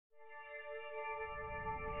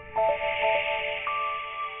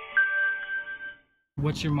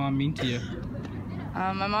What's your mom mean to you?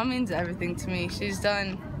 My mom means everything to me. She's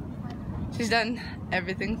done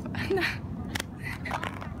everything.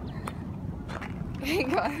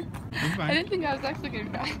 Hang on. You're fine. I didn't think I was actually gonna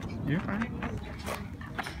cry. You're fine.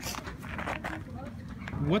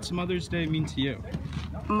 What's Mother's Day mean to you?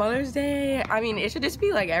 Mother's Day, I mean, it should just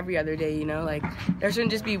be like every other day, you know? Like, there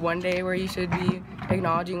shouldn't just be one day where you should be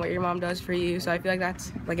acknowledging what your mom does for you. So I feel like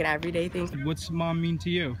that's like an everyday thing. What's mom mean to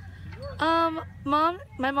you?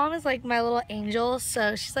 My mom is like my little angel,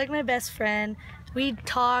 so she's like my best friend. We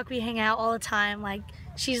talk, we hang out all the time. Like,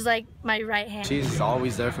 she's like my right hand. She's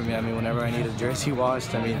always there for me. I mean, whenever I need a jersey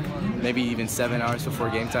washed, I mean, maybe even 7 hours before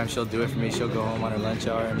game time, she'll do it for me. She'll go home on her lunch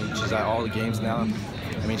hour. I mean, she's at all the games now.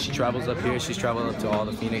 I mean, she travels up here. She's traveled up to all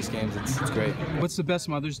the Phoenix games. It's great. What's the best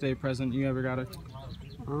Mother's Day present you ever got her?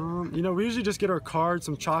 You know, we usually just get her cards,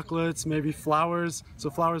 some chocolates, maybe flowers. So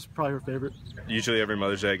flowers are probably her favorite. Usually every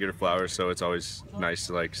Mother's Day I get her flowers, so it's always nice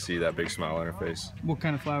to like see that big smile on her face. What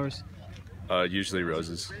kind of flowers? Usually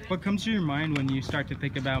roses. What comes to your mind when you start to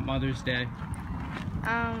think about Mother's Day?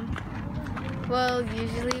 Well,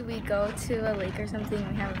 usually we go to a lake or something,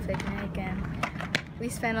 we have a picnic, and we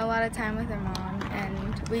spend a lot of time with her mom,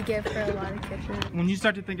 and we give her a lot of kisses. When you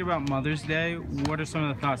start to think about Mother's Day, what are some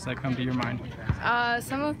of the thoughts that come to your mind?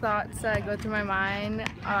 Some of the thoughts that go through my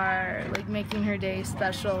mind are like making her day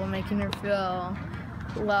special, making her feel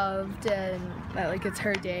loved, and that like it's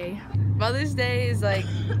her day. Mother's Day is like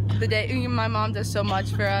the day my mom does so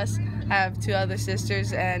much for us. I have 2 other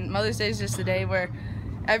sisters, and Mother's Day is just the day where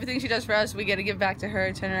everything she does for us, we get to give back to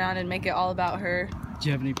her, turn around and make it all about her. Do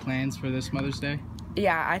you have any plans for this Mother's Day?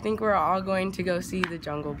 Yeah, I think we're all going to go see The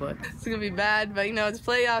Jungle Book. It's gonna be bad, but you know, it's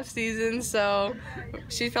playoff season, so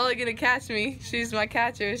she's probably gonna catch me. She's my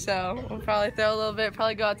catcher, so we'll probably throw a little bit,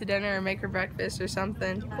 probably go out to dinner or make her breakfast or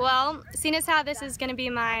something. Well, seeing as how this is gonna be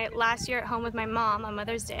my last year at home with my mom on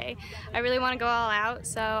Mother's Day, I really wanna go all out,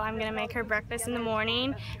 so I'm gonna make her breakfast in the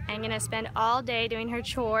morning and gonna spend all day doing her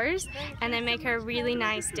chores and then make her a really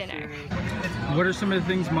nice dinner. What are some of the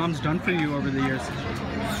things Mom's done for you over the years?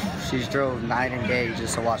 She's drove night and day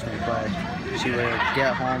just to watch me play. She would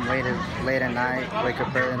get home late at night, wake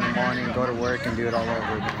up early in the morning, go to work, and do it all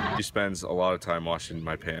over again. She spends a lot of time washing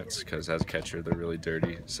my pants because as a catcher they're really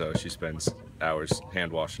dirty, so she spends hours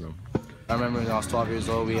hand washing them. I remember when I was 12 years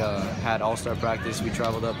old, we had all-star practice. We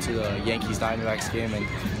traveled up to the Yankees-Diamondbacks game, and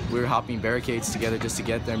we were hopping barricades together just to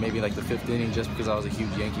get there, maybe like the 5th inning, just because I was a huge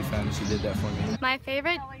Yankee fan, and she did that for me. My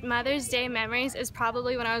favorite Mother's Day memories is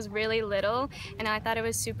probably when I was really little, and I thought it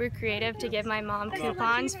was super creative to give my mom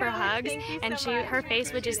coupons for hugs, and her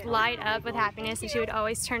face would just light up with happiness, and she would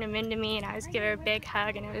always turn them into me, and I would give her a big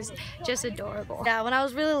hug, and it was just adorable. Yeah, when I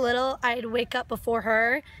was really little, I'd wake up before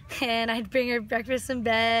her, and I'd bring her breakfast in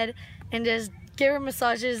bed, and just give her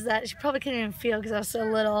massages that she probably couldn't even feel because I was so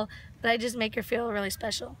little, but I just make her feel really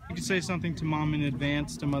special. You could say something to Mom in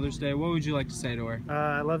advance to Mother's Day. What would you like to say to her?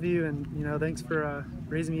 I love you, and you know, thanks for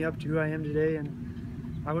raising me up to who I am today,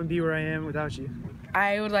 and I wouldn't be where I am without you.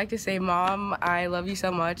 I would like to say, Mom, I love you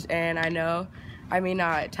so much, and I know I may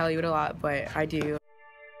not tell you it a lot, but I do.